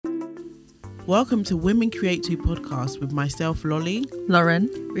Welcome to Women Create 2 podcast with myself, Lolly, Lauren,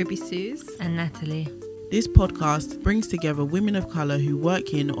 Ruby Suze, and Natalie. This podcast brings together women of colour who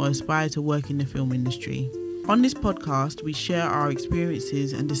work in or aspire to work in the film industry. On this podcast, we share our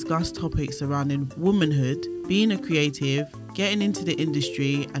experiences and discuss topics surrounding womanhood, being a creative, getting into the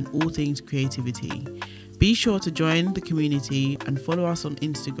industry, and all things creativity. Be sure to join the community and follow us on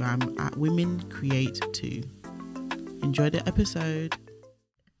Instagram at Women Create 2. Enjoy the episode.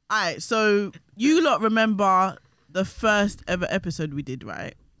 Alright, so you lot remember the first ever episode we did,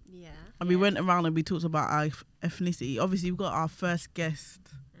 right? yeah, And we went around and we talked about our ethnicity. Obviously, we've got our first guest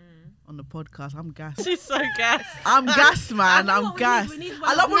on the podcast. I'm gassed. she's so gassed. I'm gassed, man. I know I'm what we gassed. need. We need I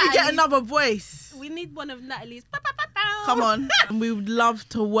one love of when we get Natalie's. another voice. We need one of Natalie's. Come on. And we would love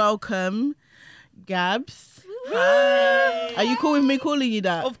to welcome Gabs. Hi. Are you cool with me calling you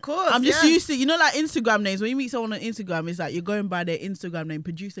that? Of course. I'm just yes. used to, you know, like Instagram names. When you meet someone on Instagram, it's like you're going by their Instagram name,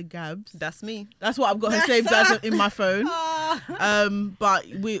 producer Gabs. That's me. That's what I've got her saved as in my phone. Ah. But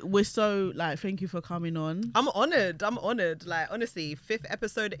we're so like, thank you for coming on. I'm honoured. Like, honestly, 5th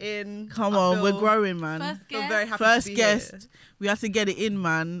episode in. Come I on, we're feel- growing, man. First feel guest. very happy First to be guest, here. we have to get it in,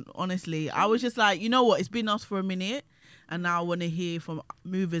 man. Honestly, I was just like, you know what? It's been us for a minute, and now I want to hear from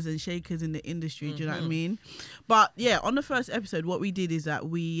movers and shakers in the industry. Do you know what I mean? But yeah, on the first episode, what we did is that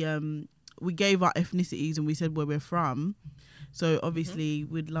we gave our ethnicities and we said where we're from. So obviously,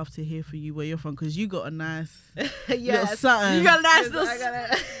 we'd love to hear from you where you're from, because you got a nice little Yes. something. You got a nice Yes, little. I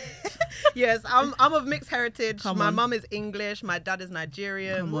got Yes, I'm of mixed heritage. Come my on. mum is English. My dad is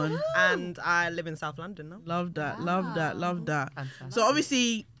Nigerian. Come on. And I live in South London now. Love that, love that, love that. Fantastic. So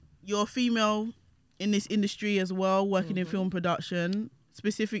obviously, you're female in this industry as well, working in film production,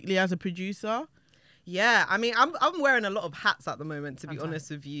 specifically as a producer. Yeah, I mean, I'm wearing a lot of hats at the moment, to be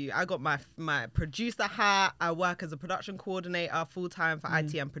honest with you. I got my producer hat. I work as a production coordinator full time for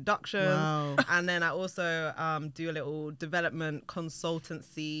ITM Productions. Wow. And then I also do a little development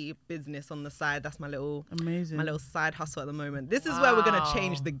consultancy business on the side. That's my little Amazing. side hustle at the moment. This is where we're gonna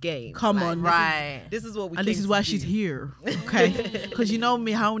change the game. Come Like, on. Right. This is what we And this came is to why do. she's here, okay? Because you know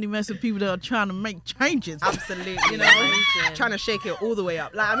me, how many mess with people that are trying to make changes. Absolutely, You know? Amazing. trying to shake it all the way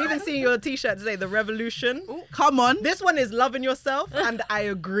up. Like, I'm even seeing your t-shirt today, the Revolution. Come on. This one is loving yourself, and I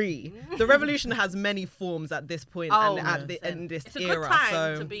agree. The revolution has many forms at this point Oh, and in this It's a era. good time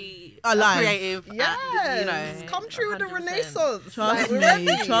so to be Alive. creative. yes, You know, come true with the 100%. Renaissance. Trust Like, me, we're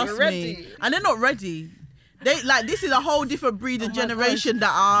ready. trust we're me. ready. And they're not ready. They like, this is a whole different breed of my generation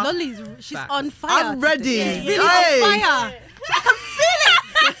that are. Lolly's, she's Facts. on fire. I'm ready. today. Yeah. Really Hey. on fire.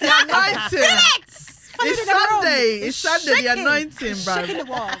 The anointing. It's Sunday. It's Sunday. The Shaking. anointing, Shaking the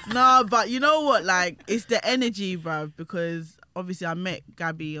bro. walls. No, but you know what? Like, it's the energy, bro. Because obviously, I met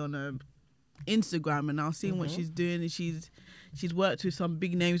Gabby on Instagram, and I was seeing what she's doing, and she's worked with some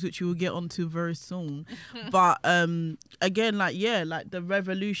big names, which we will get onto very soon. But again, like, yeah, like the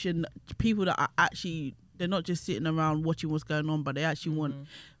revolution, people that are actually, they're not just sitting around watching what's going on, but they actually want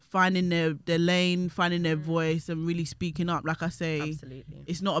finding their lane, finding their voice, and really speaking up. Like I say, Absolutely.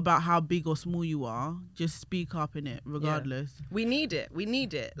 it's not about how big or small you are. Just speak up in it, regardless. We need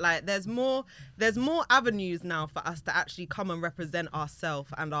it. Like, there's more avenues now for us to actually come and represent ourselves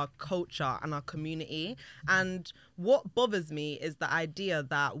and our culture and our community. And what bothers me is the idea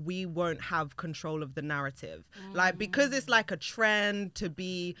that we won't have control of the narrative. Like, because it's like a trend to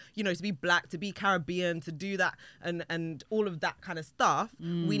be, to be black, to be Caribbean, to do that and all of that kind of stuff.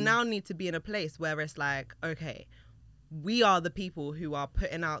 We now need to be in a place where it's like, okay, we are the people who are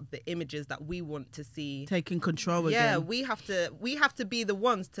putting out the images that we want to see. Taking control Yeah, again. we have to be the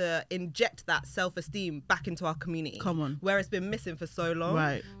ones to inject that self-esteem back into our community. Come on. Where it's been missing for so long.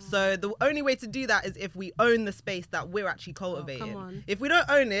 Right. So the only way to do that is if we own the space that we're actually cultivating. on. If we don't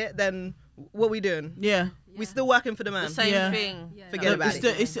own it, then what we doing? Yeah. We still working for the man. The same Yeah. thing. Forget about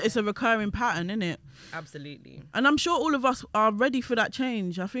It's a recurring pattern, isn't it? Absolutely. And I'm sure all of us are ready for that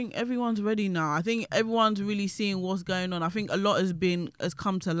change. I think everyone's ready now. I think everyone's really seeing what's going on. I think a lot has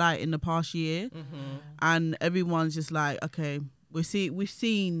come to light in the past year, and everyone's just like, okay, we've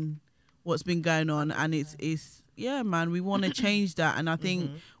seen what's been going on, and it's yeah, man, we want to change that. And I think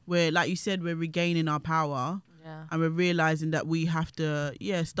we're, like you said, we're regaining our power. Yeah. And we're realizing that we have to,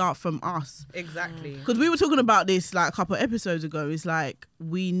 start from us. Exactly. Because we were talking about this like a couple of episodes ago. It's like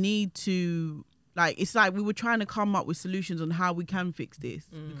we need to, like, it's like we were trying to come up with solutions on how we can fix this,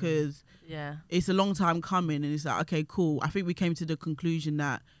 because Yeah. it's a long time coming, and it's like, okay, cool. I think we came to the conclusion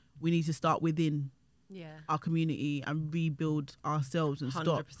that we need to start within. our community and rebuild ourselves and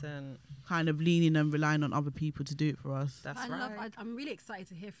stop 100%. kind of leaning and relying on other people to do it for us. That's I'm really excited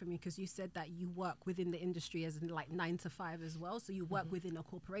to hear from you because you said that you work within the industry as in like 9 to 5 as well. So you work within a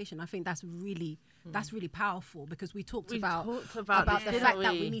corporation. I think that's really powerful because we talked about the fact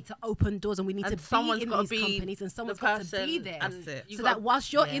that we need to open doors and we need to be in these companies and someone's got to be there. So that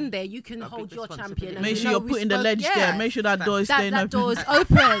whilst you're in there, you can hold your champion. And make sure you're putting the ledge there. Make sure that door is staying open. That door is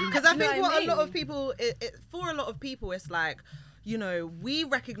open. Because I think what a lot of people, for a lot of people, it's like, you know, we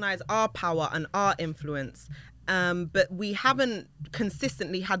recognize our power and our influence, but we haven't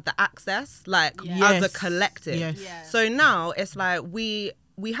consistently had the access, like as a collective. So now it's like we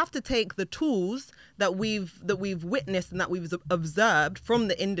have to take the tools that we've witnessed and that we've observed from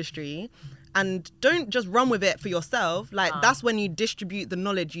the industry, and don't just run with it for yourself. Like that's when you distribute the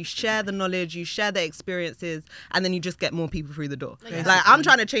knowledge, you share the knowledge, you share the experiences, and then you just get more people through the door. Like I'm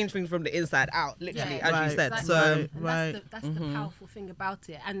trying to change things from the inside out, literally, as you said. Exactly. So that's the powerful thing about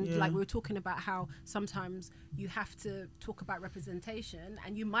it. And like we were talking about how sometimes you have to talk about representation,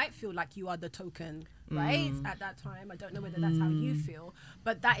 and you might feel like you are the token, right? At that time, I don't know whether that's how you feel,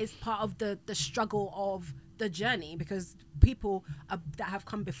 but that is part of the struggle of the journey, because people that have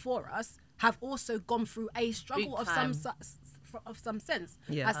come before us have also gone through a struggle of some sense.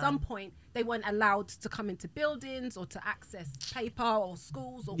 At some point, they weren't allowed to come into buildings or to access paper or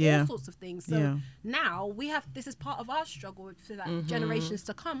schools or all sorts of things. So now this is part of our struggle for that generations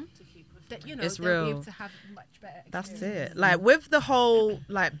to come. That, you know, it's they'll real. be able to have much better experience. That's it. Like with the whole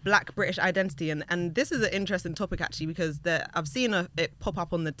like Black British identity, and this is an interesting topic actually, because I've seen it pop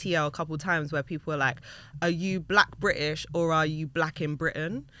up on the TL a couple of times where people are like, are you Black British or are you Black in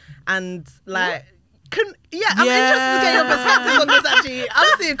Britain? And like I'm interested to get your perspective on this actually.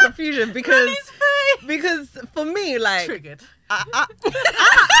 I'm seeing confusion because for me, like triggered. Did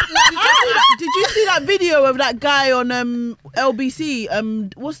you see that video of that guy on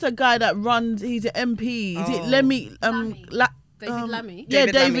LBC? What's the guy that runs? He's an MP. Is it Lemmy? David Lammy. Yeah,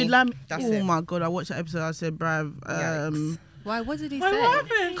 David Lammy. That's oh it. my god! I watched that episode. I said, "Bruv." Why? What did he say?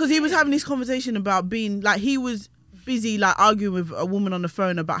 Because he was having this conversation about being like he was busy like arguing with a woman on the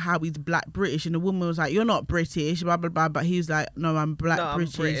phone about how he's Black British, and the woman was like, "You're not British," blah blah blah. But he was like, "No, I'm Black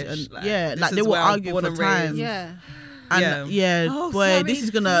British. British. And Like, they were arguing for time. Boy, this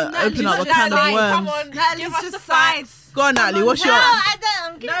is gonna open up a can of worms. Come on, give us the facts. Go on, Natalie. What's your?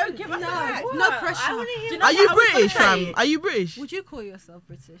 No, give us the facts. No pressure. Are you British, fam? Are you British? Would you call yourself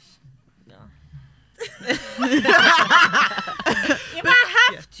British? No. If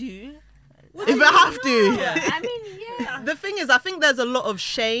I have to. If I have to. I mean, yeah. The thing is, I think there's a lot of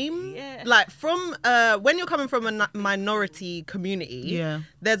shame, like from when you're coming from a minority community.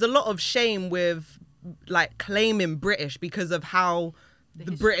 There's a lot of shame with like claiming British because of how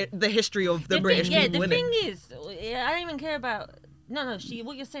the history of the British people. The thing is, I don't even care about. No,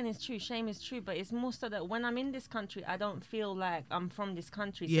 what you're saying is true. Shame is true, but it's more so that when I'm in this country, I don't feel like I'm from this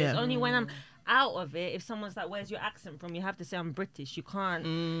country. So it's only when I'm out of it, if someone's like, "Where's your accent from?" You have to say I'm British. You can't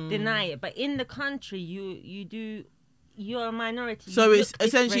deny it. But in the country, you're a minority. So it's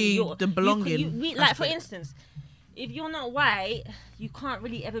essentially the belonging. Like for instance, if you're not white, you can't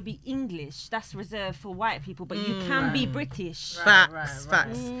really ever be English. That's reserved for white people, but you can be British. Facts.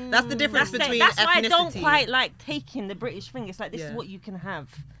 That's the difference between that's ethnicity. why I don't quite like taking the British thing. It's like, this is what you can have.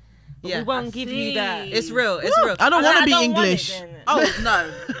 But we won't give you that. It's real. I don't want to be English. Oh, no.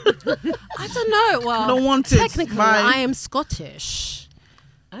 I don't know. Well, I don't want it. Technically, I am Scottish.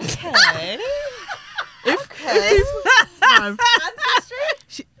 Okay.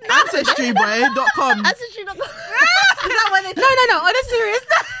 Ancestry.com. No, on a serious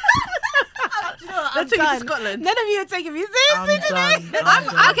I'm taking Scotland. None of you are taking me seriously today. I'm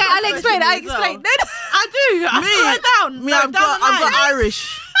done. Okay, I'll explain. I do. I've got Irish.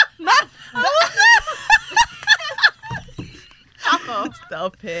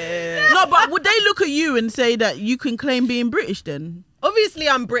 Stop it. No, but would they look at you and say that you can claim being British then? Obviously,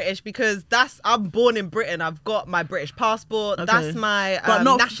 I'm British because I'm born in Britain. I've got my British passport. Okay. That's my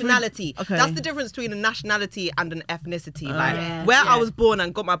nationality. That's the difference between a nationality and an ethnicity. I was born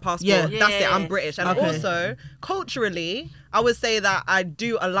and got my passport, that's it. I'm British. And also, culturally, I would say that I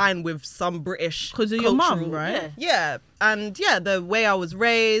do align with some British because of your mum, right? Yeah. And the way I was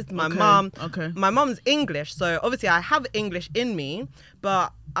raised, my mum. My mum's English, so obviously I have English in me,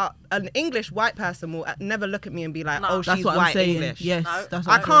 but an English white person will never look at me and be like, "Oh, she's white English." Yes, that's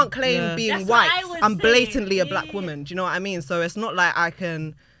what I can't claim being white. I'm blatantly a black woman. Do you know what I mean? So it's not like I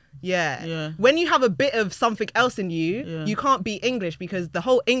can. When you have a bit of something else in you, you can't be English because the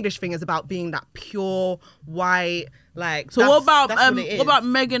whole English thing is about being that pure white. Like, so what about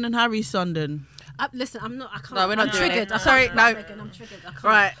Meghan and Harry's son then? listen, I'm not. I can't. No, we're not I'm doing triggered. it. I can't Sorry, do no. that, Megan, I'm triggered. I can't.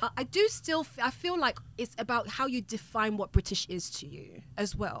 Right. I do still. I feel like it's about how you define what British is to you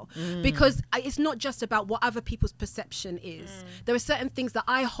as well, because it's not just about what other people's perception is. There are certain things that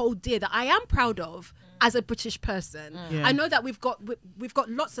I hold dear that I am proud of as a British person. Yeah. I know that we've got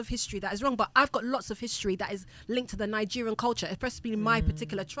lots of history that is wrong, but I've got lots of history that is linked to the Nigerian culture, especially my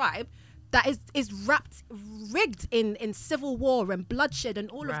particular tribe. That is rigged in civil war and bloodshed and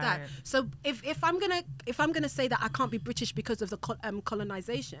all of that. Right. So if I'm gonna say that I can't be British because of the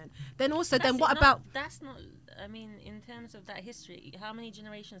colonization, then also That's then what it. about? That's not. I mean, in terms of that history, how many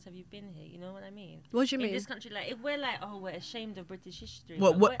generations have you been here? You know what I mean? What do you In mean? this country, like, if we're like, oh, we're ashamed of British history.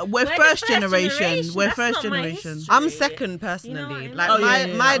 Well, but we're first generation. We're That's first not my generation. history. I'm second personally. You know what I mean? Like Oh,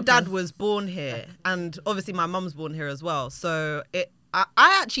 yeah, my okay. dad was born here, and obviously my mum's born here as well. So I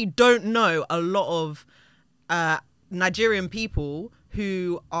actually don't know a lot of Nigerian people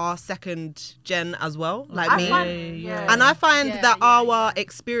who are second gen as well, like me. And I find that our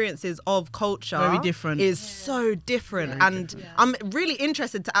experiences of culture Very different. is so different. And I'm really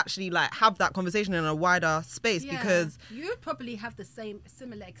interested to actually like have that conversation in a wider space because you probably have the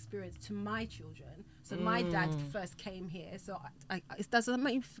similar experience to my children. So my dad first came here, so it doesn't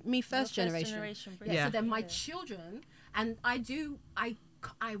make me first generation. British. So then my children, and I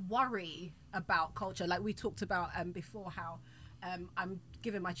worry about culture, like we talked about before, how I'm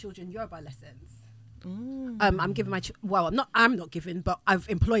giving my children Yoruba lessons. I'm giving I'm not giving, but I've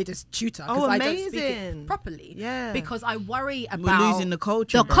employed a tutor because I don't speak it properly. Yeah. Because I worry about We're losing the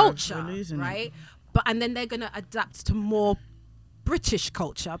culture. The bro. culture, We're losing it. right? But and then they're gonna adapt to more British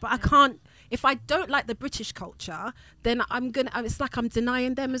culture. But I can't. If I don't like the British culture, then it's like I'm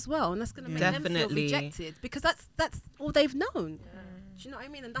denying them as well, and that's gonna make them feel Definitely. rejected because that's all they've known. Do you know what I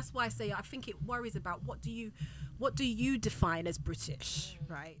mean? And that's why I say I think it worries about what do you define as British,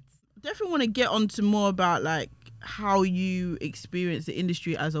 right? Definitely want to get on to more about like how you experience the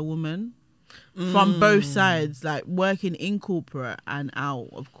industry as a woman from both sides, like working in corporate and out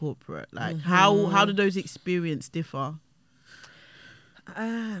of corporate. Like how do those experiences differ?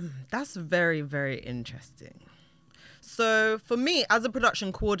 That's very, very interesting. So for me, as a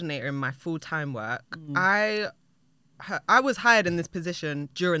production coordinator in my full-time work, I was hired in this position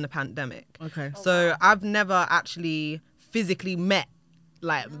during the pandemic. Okay. So I've never actually physically met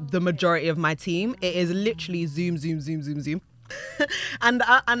like the majority of my team. It is literally Zoom. and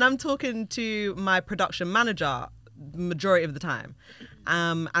I'm talking to my production manager majority of the time.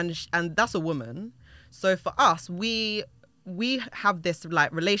 And that's a woman. So for us, we have this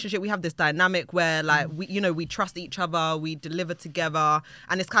like relationship, we have this dynamic where like we trust each other, we deliver together,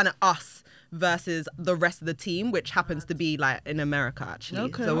 and it's kind of us versus the rest of the team, which happens to be like in America actually.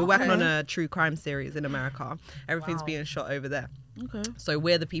 Okay. So we're working on a true crime series in America. Everything's being shot over there. Okay. So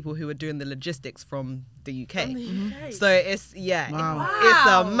we're the people who are doing the logistics from the UK. Mm-hmm. So it's it's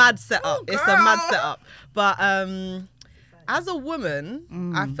a mad setup. It's a mad setup. But as a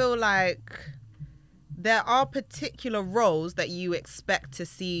woman, I feel like there are particular roles that you expect to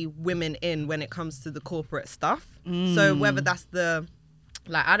see women in when it comes to the corporate stuff. So whether that's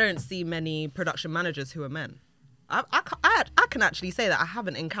I don't see many production managers who are men. I can actually say that I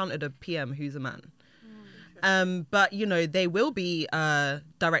haven't encountered a PM who's a man. But they will be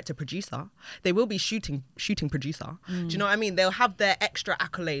director producer. They will be shooting producer. Do you know what I mean? They'll have their extra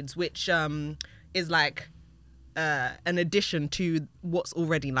accolades, which is like an addition to what's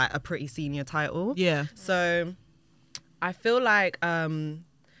already like a pretty senior title. Yeah. So I feel like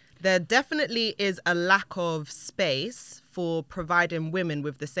there definitely is a lack of space for providing women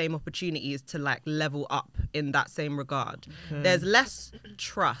with the same opportunities to like level up in that same regard. Okay. There's less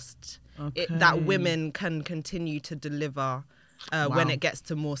trust that women can continue to deliver when it gets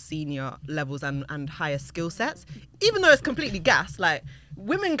to more senior levels and higher skill sets. Even though it's completely gas, like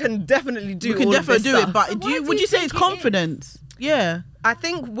women can definitely do. We can all definitely of this do stuff. it, but would you say it's confidence? Yeah. I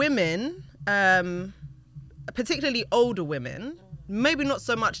think women, particularly older women, maybe not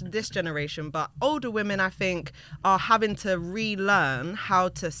so much this generation, but older women, I think, are having to relearn how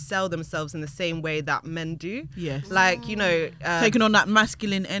to sell themselves in the same way that men do. Yes. Like, Taking on that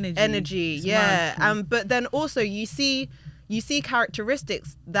masculine energy. It's yeah. mad. But then also you see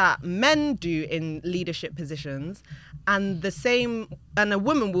characteristics that men do in leadership positions, and a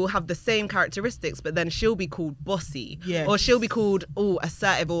woman will have the same characteristics, but then she'll be called bossy, Yes. or she'll be called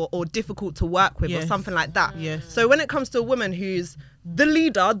assertive or difficult to work with, Yes. or something like that. Yes. So when it comes to a woman who's the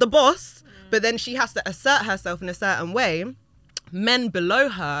leader, the boss, but then she has to assert herself in a certain way, men below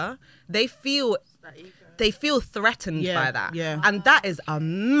her, they feel they feel threatened by that. Yeah. And that is a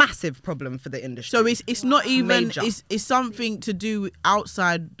massive problem for the industry. So it's not even Major. it's something to do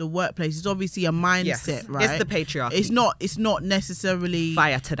outside the workplace. It's obviously a mindset, Yes. right? It's the patriarchy. It's not necessarily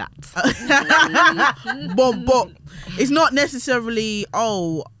Fire to that. but it's not necessarily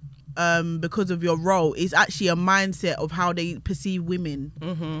because of your role. It's actually a mindset of how they perceive women,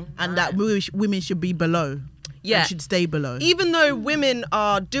 and that women should be below. Yeah. And should stay below. Even though women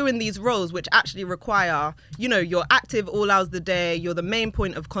are doing these roles which actually require, you're active all hours of the day, you're the main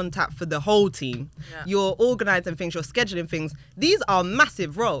point of contact for the whole team, you're organising things, you're scheduling things. These are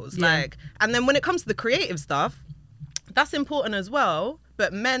massive roles. And then when it comes to the creative stuff, that's important as well.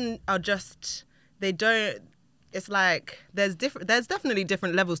 But men are just, they don't, it's like there's definitely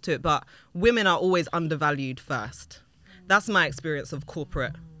different levels to it, but women are always undervalued first. That's my experience of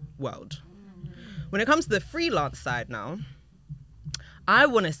corporate world. When it comes to the freelance side now, I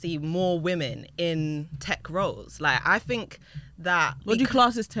want to see more women in tech roles. Like, I think that... What do you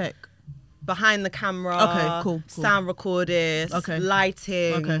class as tech? Behind the camera, okay, cool. Sound recordist,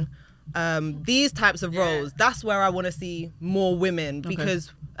 lighting, these types of roles. That's where I want to see more women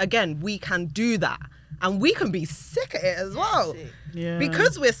because, again, we can do that. And we can be sick at it as well. Yeah.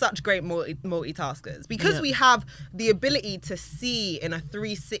 Because we're such great multitaskers. Because we have the ability to see in a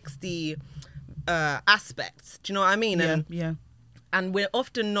 360... aspects. Do you know what I mean? And we're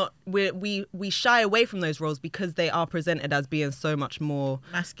often not, we shy away from those roles because they are presented as being so much more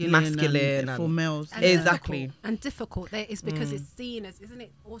masculine and for males. And exactly. Difficult. It's because it's seen as, isn't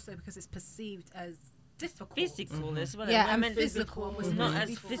it also because it's perceived as difficult? Physical as well. Yeah, and physical was not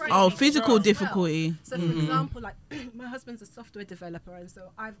as physical. Oh, physical difficulty. So for example, like my husband's a software developer, and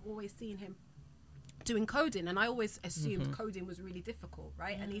so I've always seen him doing coding, and I always assumed coding was really difficult,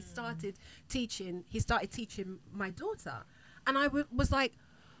 right? And he started teaching my daughter, and I was like,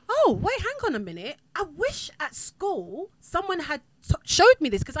 oh wait, hang on a minute, I wish at school someone had showed me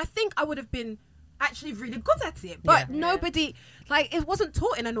this, because I think I would have been actually really good at it, but nobody, like, it wasn't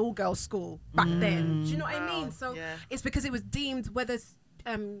taught in an all-girls school back then. Do you know what I mean? So it's because it was deemed whether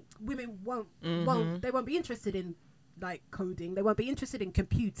women won't be interested in like coding, they won't be interested in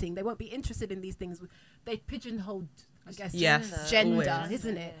computing, they won't be interested in these things. They pigeonholed, I guess, gender, always.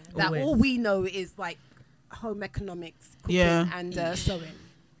 Isn't it? That always. All we know is like home economics, cooking and sewing,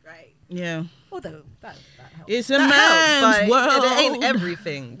 right? Yeah. Although that helps. It's a man's world. It ain't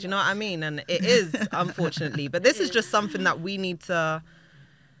everything. Do you know what I mean? And it is, unfortunately. But this is just something that we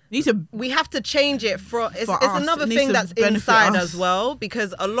have to change it it's another thing that's inside as well,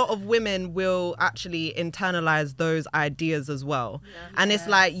 because a lot of women will actually internalize those ideas as well. And it's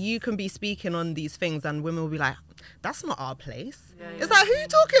like, you can be speaking on these things and women will be like, that's not our place. It's like, who are you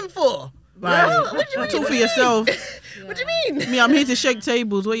talking for? Right. What do you mean? Talk for yourself. What do you mean? Me, I'm here to shake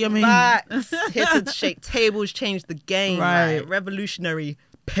tables. What do you mean? Here to shake tables, change the game. Right. Revolutionary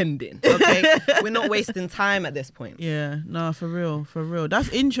pending. Okay. We're not wasting time at this point. Yeah. No, for real. That's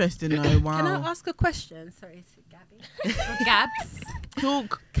interesting though. Wow. Can I ask a question? Sorry, to Gabby. Gabs.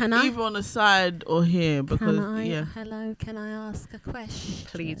 Talk can I? Either on the side or here, because Hello, can I ask a question?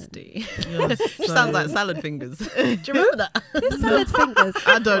 Please do. Sounds like salad fingers. Do you remember that? Salad fingers.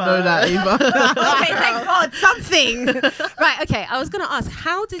 I don't know that either. Okay, thank God, something. Right, okay. I was going to ask,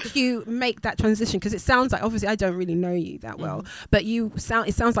 how did you make that transition? Because it sounds like, obviously, I don't really know you that well, but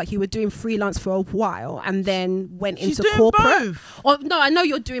it sounds like you were doing freelance for a while and then went into corporate. Or no, I know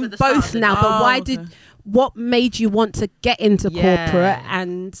you're doing both now, but why did? What made you want to get into corporate?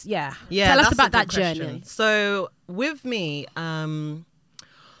 And tell us about that journey. So with me,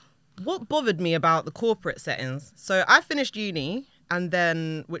 what bothered me about the corporate settings? So I finished uni,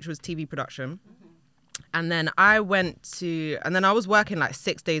 which was TV production. And then I was working like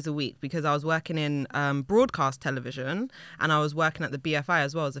 6 days a week, because I was working in broadcast television, and I was working at the BFI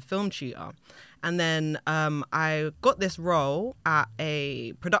as well as a film tutor. And then I got this role at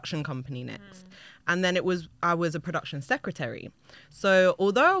a production company next. And then I was a production secretary. So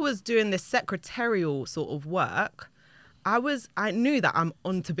although I was doing this secretarial sort of work, I knew that I'm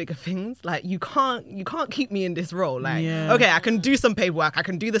on to bigger things. Like, you can't keep me in this role. Like, okay, I can do some paperwork, I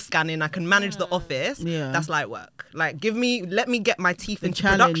can do the scanning, I can manage the office. That's light work. Like, let me get my teeth into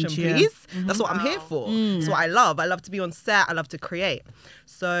production, please. That's what I'm here for. That's what I love. I love to be on set. I love to create.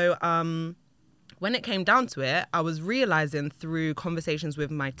 So when it came down to it, I was realizing through conversations with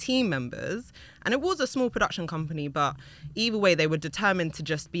my team members, and it was a small production company, but either way, they were determined to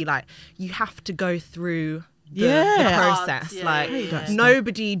just be like, you have to go through the process. Yeah, like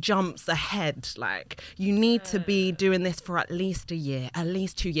nobody jumps ahead. Like you need to be doing this for at least a year, at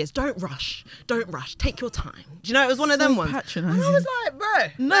least 2 years. Don't rush. Take your time. Do you know, it was one of them ones. Patronizing. And I was like,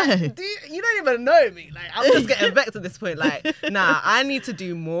 bro, No. like, you don't even know me. Like I'm just getting vexed at this point. Like, nah, I need to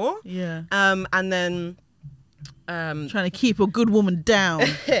do more. Yeah. And then Trying to keep a good woman down.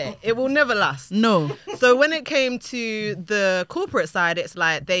 it will never last. No. So when it came to the corporate side, it's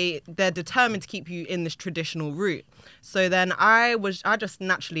like they're determined to keep you in this traditional route. So then I'm a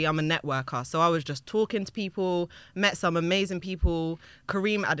networker. So I was just talking to people, met some amazing people.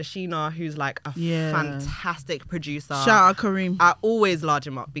 Kareem Adeshina, who's like a fantastic producer. Shout out Kareem. I always large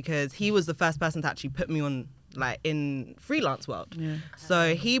him up because he was the first person to actually put me on like in freelance world. Yeah.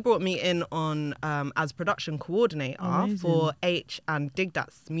 So he brought me in on as production coordinator for H and Dig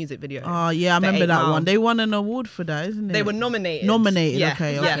That's music video. Oh yeah, I remember that one. They won an award for that, isn't it? They were nominated. Yeah.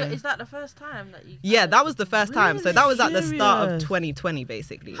 Okay. Is that the first time that you? Yeah, that was the first time. So that was at the start of 2020,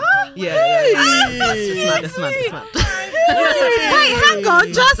 basically. Yeah. It's mad. Wait, hang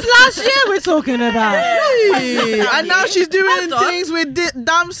on. Just last year we're talking about. And now she's doing things with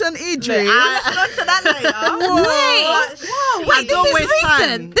Damson Idris. I'll go to that later. Wait, this is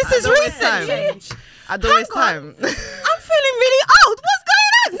recent. This is recent. I don't waste time. I'm feeling really old. What's going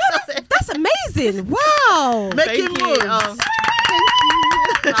on? No, that's amazing. Wow. Making moves.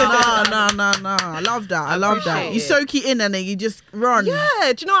 Thank you. No. I love that. You soak it in and then you just run.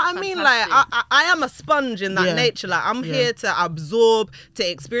 Yeah, do you know what I mean? Like, I am a sponge in that nature. Like, I'm here to absorb, to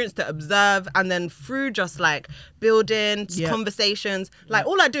experience, to observe, and then through just like building conversations. Like,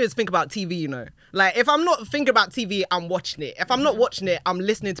 all I do is think about TV, you know? Like, if I'm not thinking about TV, I'm watching it. If I'm not watching it, I'm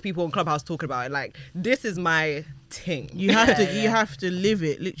listening to people on Clubhouse talking about it. Like, this is my thing. You have to live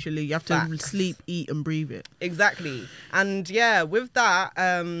it, literally. You have to sleep, eat and breathe it. Exactly. And yeah, with that,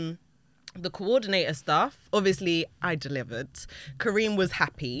 the coordinator stuff, obviously I delivered. Kareem was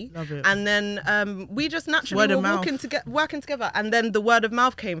happy. Love it. And then we just naturally were working together. And then the word of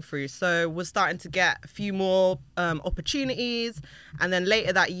mouth came through. So we're starting to get a few more opportunities. And then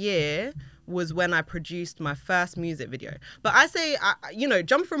later that year was when I produced my first music video. But I say,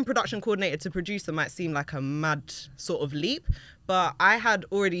 jump from production coordinator to producer might seem like a mad sort of leap. But I had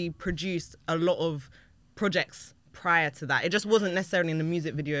already produced a lot of projects prior to that. It just wasn't necessarily in the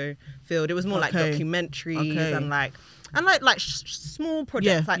music video field. It was more like documentaries and like small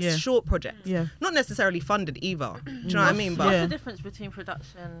projects, short projects. Yeah. Not necessarily funded either. Do you know what I mean? But what's the difference between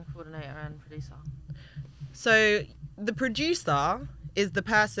production coordinator and producer? So the producer is the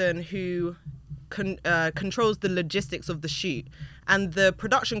person who controls the logistics of the shoot, and the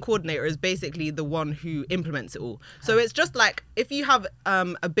production coordinator is basically the one who implements it all. So it's just like, if you have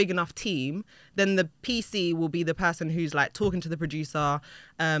a big enough team, then the PC will be the person who's like talking to the producer.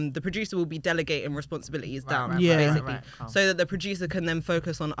 The producer will be delegating responsibilities down, basically, so that the producer can then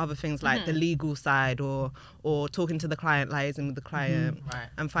focus on other things like the legal side or talking to the client, liaising with the client,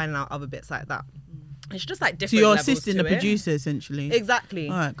 and finding out other bits like that. It's just like different. So you're levels assisting to the producer essentially. Exactly.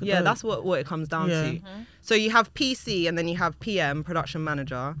 Right, that's what it comes down to. So you have PC, and then you have PM, production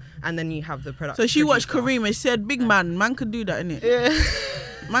manager, and then you have the production. So she watched producer. Kareem and said, "Big man could do that, innit?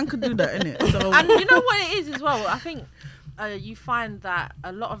 Man could do that, innit?" So And you know what it is as well? I think you find that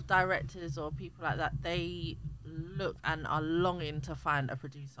a lot of directors or people like that, they look and are longing to find a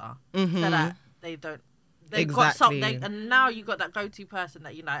producer so that they don't. They've got something, and now you got that go-to person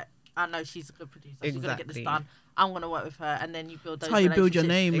that I know she's a good producer. She's gonna get this done. I'm gonna work with her, and then you build those. That's how you build your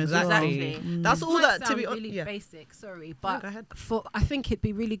name as well. Exactly. That's all that. To be really basic. Sorry, but go ahead. I think it'd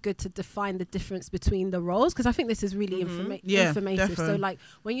be really good to define the difference between the roles, because I think this is really informative. Definitely. So, like,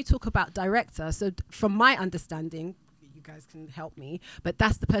 when you talk about director, so from my understanding, you guys can help me, but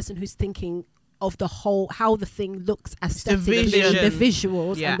that's the person who's thinking of the whole, how the thing looks aesthetically, the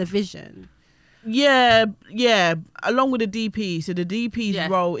visuals and the vision. Yeah. Along with the DP, so the DP's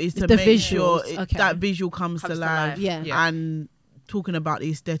role is to make sure that visual comes to life. And talking about the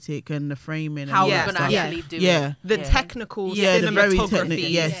aesthetic and the framing. How and we're gonna actually do it. The technical the very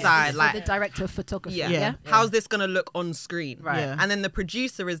cinematography side, So like the director of photography. How's this gonna look on screen? Right. Yeah. And then the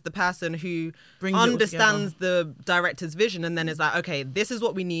producer is the person who Brings understands the director's vision, and then is like, okay, this is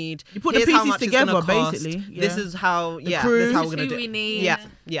what we need. You put Here's the how pieces much it's together, gonna cost. basically. This is how. crew. This is how we're Who gonna do we it. need.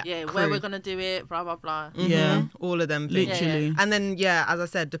 Yeah. Where we're gonna do it. Blah blah blah. Yeah. All of them things. Literally. And then as I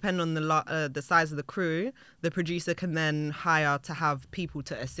said, depending on the size of the crew, the producer can then hire to have people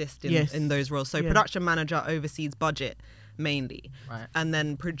to assist in those roles. So production manager oversees budget mainly, and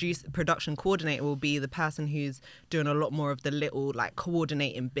then production coordinator will be the person who's doing a lot more of the little like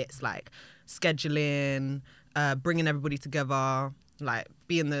coordinating bits, like scheduling, bringing everybody together, like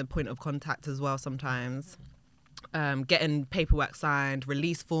being the point of contact as well sometimes. getting paperwork signed,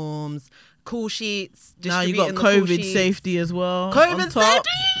 release forms, call sheets. Now you got COVID safety as well. COVID safety,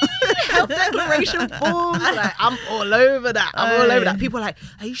 health declaration forms. Like, I'm all over that. People are like,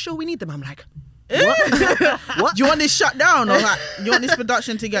 "Are you sure we need them?" I'm like, what? Do you want this shut down, or like, you want this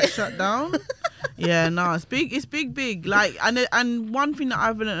production to get shut down? Yeah, no, it's big. It's big. Like, and one thing that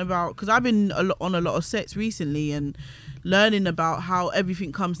I've learned about, because I've been on a lot of sets recently and learning about how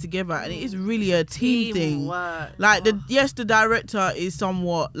everything comes together, and it is really a team thing. Like, the director is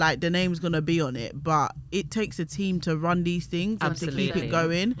somewhat like, the name's gonna be on it, but it takes a team to run these things and to keep it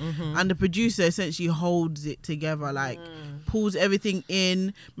going. And the producer essentially holds it together, like pulls everything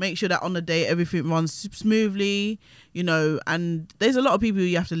in, make sure that on the day everything runs smoothly, you know. And there's a lot of people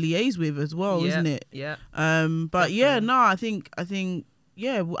you have to liaise with as well, isn't it? Yeah. But definitely. Yeah, no, I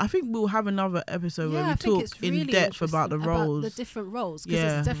think we'll have another episode where we talk in depth about the roles. About the different roles.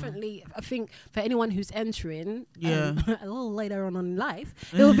 Because it's definitely, I think, for anyone who's entering a little later on in life,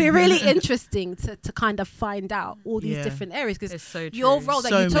 it will be really interesting to kind of find out all these different areas. Because your role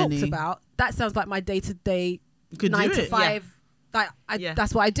that you talked about, that sounds like my day-to-day 9 to 5.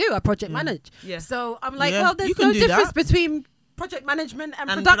 That's what I do. I project manage. Yeah. So I'm like, well, there's no difference between project management and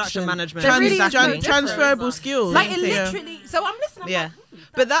production management. Transferable skills. Like, literally. So I'm listening.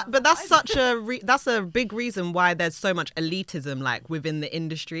 But that's such that's a big reason why there's so much elitism, like, within the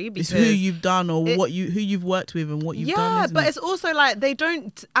industry, because it's who you've done or who you've worked with and what you've done. Yeah, but it's also like, they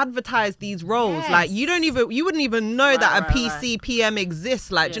don't advertise these roles. Like, you wouldn't even know that a PC PM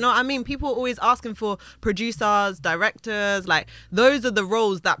exists. Like, do you know what I mean? People are always asking for producers, directors. Like, those are the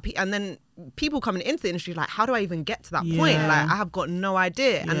roles that and then people coming into the industry, like, how do I even get to that point? Like, I have got no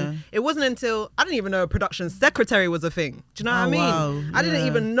idea. And it wasn't until I didn't even know a production secretary was a thing. Do you know what I mean? Wow. I didn't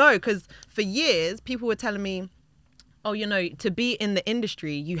even know, because for years people were telling me, oh, you know, to be in the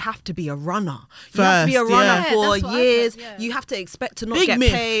industry, you have to be a runner. You have to be a runner for years. You have to expect to not get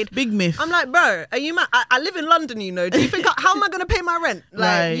paid. Big myth. I'm like, bro, are you mad? I live in London, you know. Do you think how am I going to pay my rent?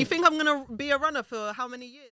 Like, you think I'm going to be a runner for how many years?